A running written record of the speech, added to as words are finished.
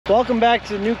Welcome back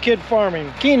to New Kid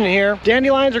Farming. Keenan here.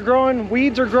 Dandelions are growing,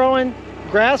 weeds are growing,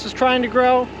 grass is trying to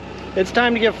grow. It's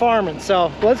time to get farming,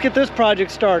 so let's get this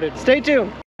project started. Stay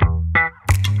tuned.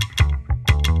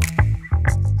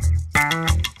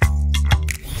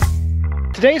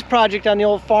 Today's project on the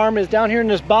old farm is down here in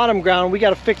this bottom ground. We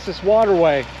got to fix this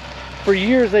waterway. For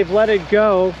years they've let it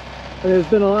go, and there's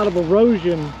been a lot of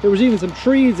erosion. There was even some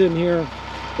trees in here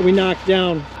that we knocked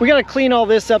down. We got to clean all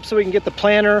this up so we can get the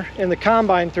planter and the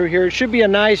combine through here. It should be a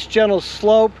nice gentle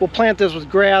slope. We'll plant this with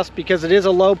grass because it is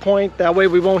a low point. That way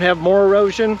we won't have more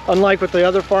erosion. Unlike what the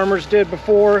other farmers did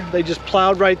before, they just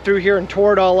plowed right through here and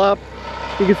tore it all up.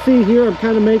 You can see here I'm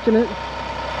kind of making it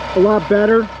a lot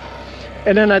better.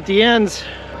 And then at the ends,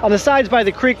 on the sides by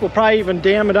the creek, we'll probably even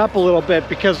dam it up a little bit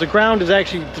because the ground is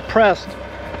actually depressed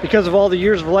because of all the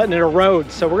years of letting it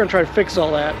erode. So we're gonna try to fix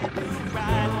all that.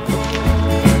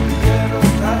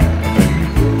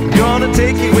 Gonna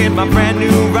take you in my brand new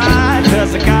ride,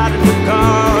 'cause I got a new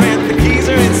car and the keys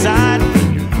are inside.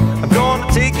 I'm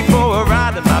gonna take you for a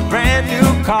ride in my brand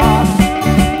new car.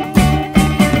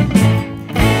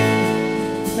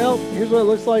 Well, here's what it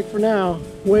looks like for now.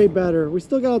 Way better. We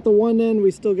still got the one end, we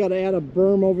still got to add a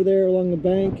berm over there along the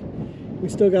bank. We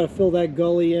still got to fill that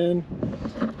gully in.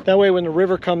 That way when the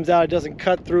river comes out, it doesn't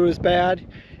cut through as bad.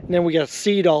 And then we got to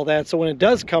seed all that, so when it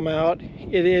does come out,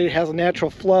 it has a natural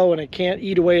flow and it can't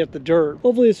eat away at the dirt.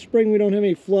 Hopefully this spring we don't have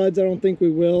any floods. I don't think we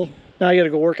will. Now I got to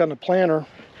go work on the planter.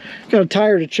 Got a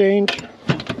tire to change.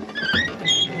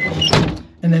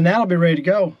 And then that'll be ready to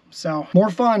go. So more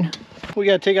fun. We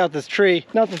got to take out this tree.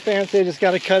 Nothing fancy, just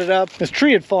got to cut it up. This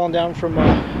tree had fallen down from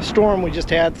a storm we just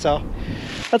had, so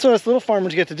that's what us little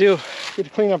farmers get to do. Get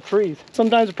to clean up trees.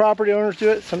 Sometimes the property owners do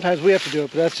it, sometimes we have to do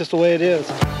it, but that's just the way it is.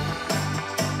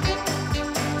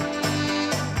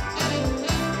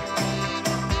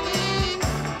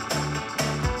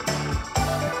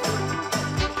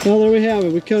 Well, there we have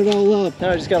it. We cut it all up. Now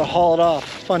I just got to haul it off.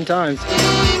 Fun times.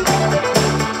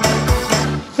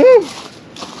 Woo!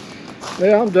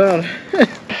 Yeah, I'm done.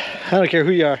 I don't care who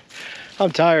you are.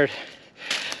 I'm tired.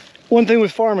 One thing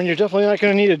with farming, you're definitely not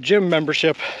going to need a gym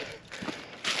membership.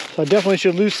 So I definitely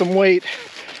should lose some weight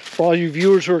for all you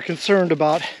viewers who are concerned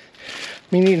about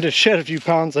me needing to shed a few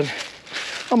pounds, and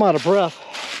I'm out of breath.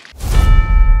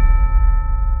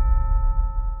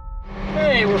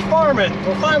 Hey, we're farming.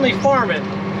 We're finally farming.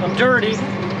 I'm dirty,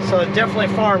 so definitely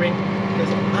farming,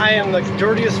 because I am the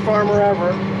dirtiest farmer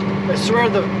ever. I swear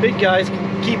the big guys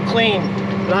can keep clean,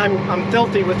 but I'm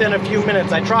filthy within a few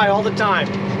minutes. I try all the time.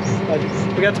 But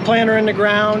we got the planter in the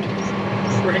ground.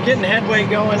 We're getting headway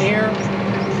going here.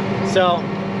 So,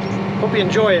 hope you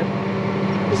enjoy it.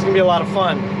 This is gonna be a lot of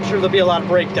fun. I'm sure there'll be a lot of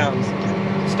breakdowns.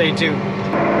 Stay tuned.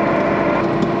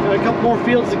 Got a couple more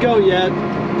fields to go yet.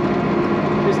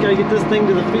 Just gotta get this thing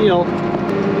to the field.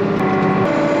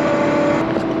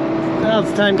 Now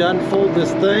it's time to unfold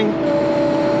this thing.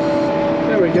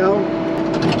 There we go.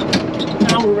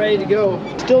 Now we're ready to go.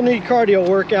 Still need cardio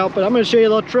workout, but I'm going to show you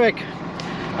a little trick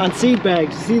on seed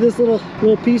bags. See this little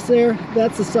piece there?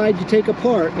 That's the side you take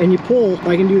apart and you pull.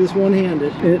 I can do this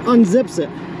one-handed, and it unzips it.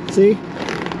 See?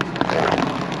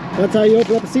 That's how you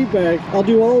open up a seed bag. I'll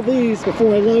do all these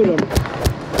before I load them.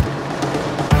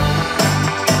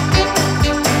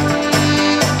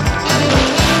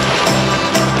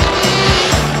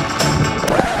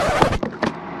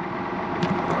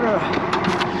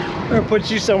 I'm gonna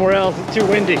put you somewhere else. It's too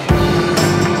windy.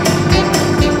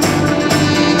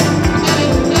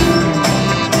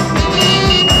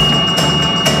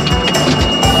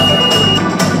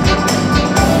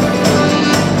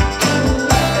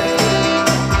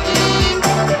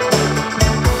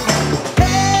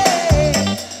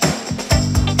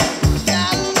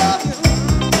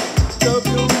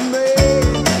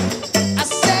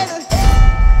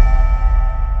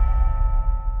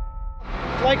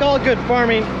 Like all good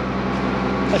farming,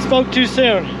 I spoke too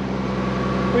soon.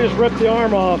 We just ripped the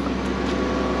arm off.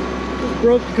 Just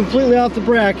broke completely off the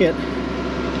bracket.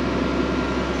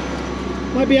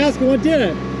 Might be asking, what did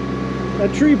it?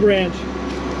 That tree branch.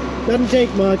 Doesn't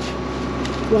take much.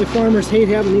 That's why farmers hate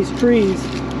having these trees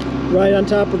right on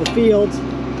top of the fields.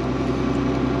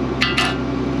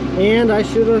 And I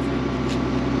should have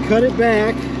cut it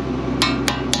back.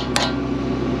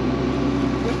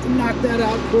 Have to knock that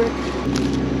out quick.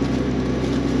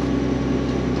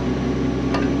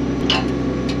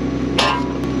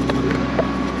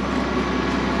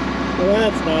 Well,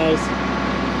 that's nice.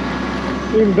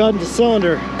 Even buttoned the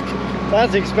cylinder.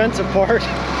 That's the expensive part.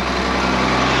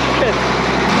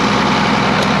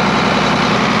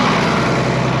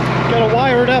 Gotta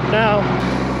wire it up now.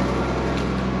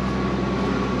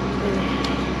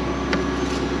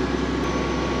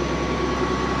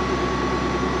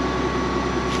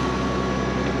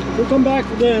 We'll come back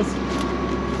for this.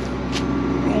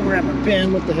 I'll grab a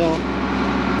pen, what the hell.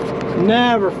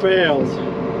 Never fails.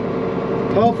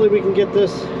 Hopefully we can get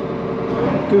this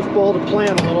goofball to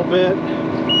plant a little bit.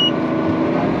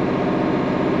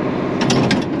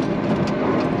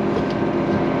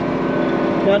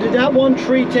 Now, did that one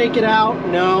tree take it out?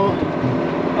 No.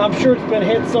 I'm sure it's been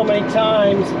hit so many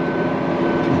times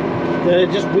that it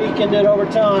just weakened it over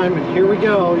time. And here we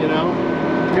go, you know.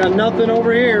 Got nothing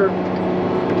over here.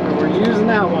 And we're using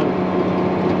that one.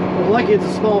 I'm lucky it's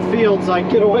a small field so I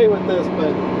can get away with this,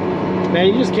 but man,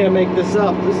 you just can't make this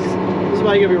up. This is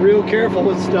why you gotta be real careful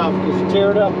with stuff, because you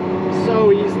tear it up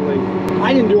so easily.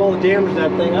 I didn't do all the damage to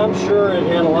that thing. I'm sure it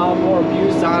had a lot more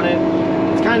abuse on it.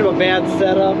 It's kind of a bad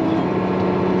setup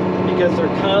because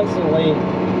they're constantly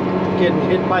getting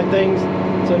hit by things.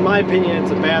 So in my opinion,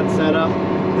 it's a bad setup.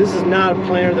 This is not a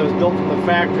planter that was built from the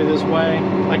factory this way.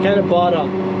 I kind of bought a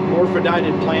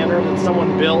morphodined planter that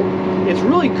someone built. It's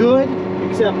really good,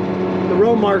 except the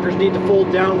row markers need to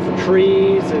fold down for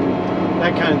trees and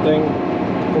that kind of thing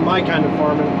for my kind of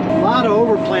farming. A lot of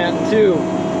overplanting too,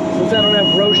 since I don't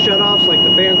have row shutoffs like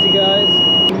the fancy guys.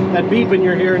 That beeping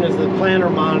you're hearing is the planter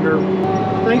monitor.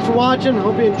 Thanks for watching.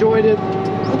 Hope you enjoyed it.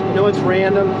 I know it's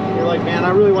random. You're like, man, I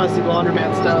really want to see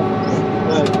laundromat stuff.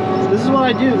 But this is what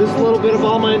I do. This is a little bit of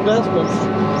all my investments.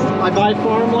 I buy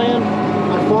farmland.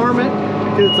 I farm it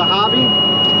because it's a hobby.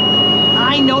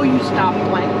 I know you stopped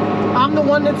playing. I'm the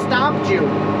one that stopped you.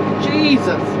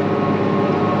 Jesus.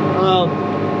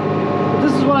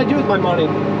 This is what I do with my money.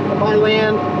 I buy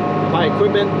land, I buy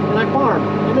equipment, and I farm.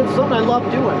 And it's something I love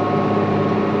doing.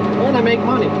 And I make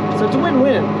money. So it's a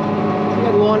win-win. I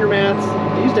got laundromats.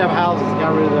 I used to have houses,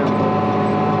 got rid of them.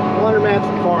 Laundromats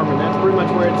and farming, that's pretty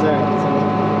much where it's at. So,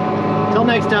 until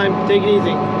next time, take it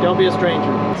easy. Don't be a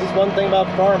stranger. This is one thing about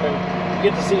farming. You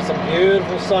get to see some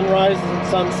beautiful sunrises and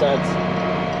sunsets.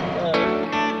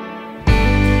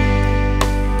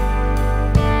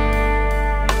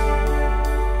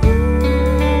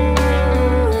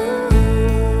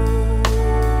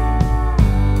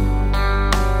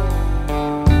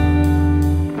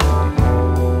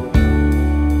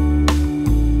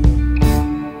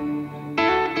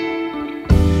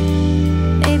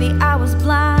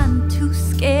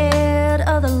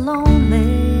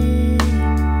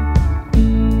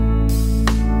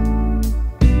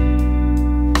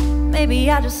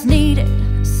 Maybe I just needed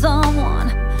someone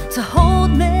to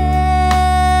hold me.